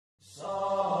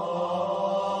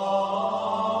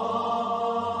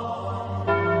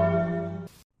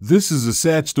This is a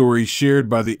sad story shared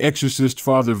by the exorcist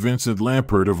Father Vincent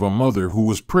Lampert of a mother who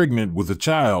was pregnant with a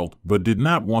child but did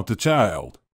not want the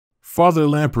child. Father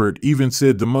Lampert even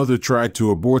said the mother tried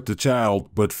to abort the child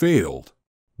but failed.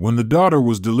 When the daughter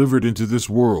was delivered into this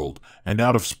world, and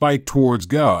out of spite towards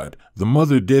God, the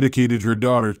mother dedicated her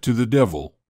daughter to the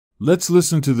devil. Let's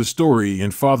listen to the story in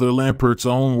Father Lampert's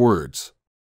own words.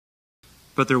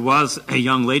 But there was a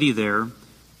young lady there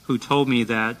who told me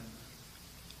that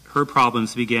her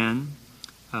problems began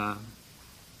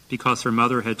because her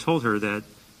mother had told her that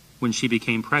when she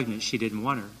became pregnant, she didn't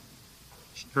want her.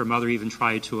 Her mother even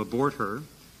tried to abort her,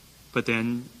 but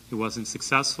then it wasn't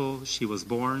successful. She was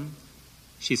born.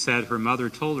 She said her mother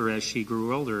told her as she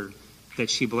grew older that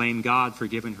she blamed God for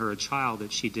giving her a child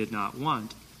that she did not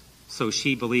want. So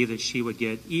she believed that she would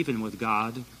get even with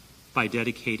God by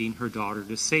dedicating her daughter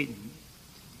to Satan.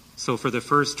 So for the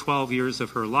first 12 years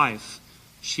of her life,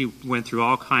 she went through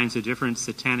all kinds of different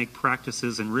satanic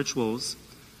practices and rituals.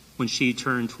 When she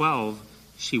turned 12,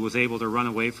 she was able to run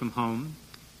away from home.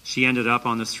 She ended up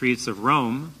on the streets of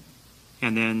Rome,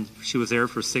 and then she was there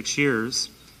for 6 years.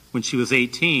 When she was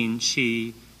 18,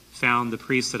 she found the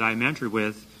priest that I mentored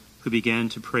with, who began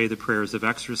to pray the prayers of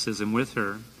exorcism with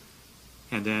her.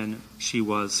 And then she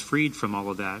was freed from all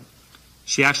of that.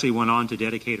 She actually went on to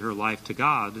dedicate her life to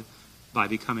God by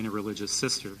becoming a religious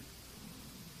sister.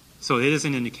 So it is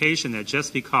an indication that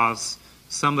just because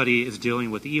somebody is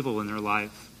dealing with evil in their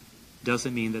life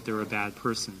doesn't mean that they're a bad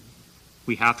person.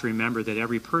 We have to remember that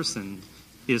every person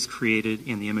is created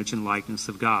in the image and likeness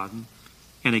of God.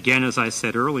 And again, as I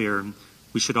said earlier,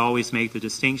 we should always make the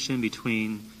distinction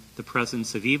between the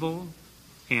presence of evil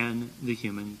and the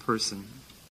human person.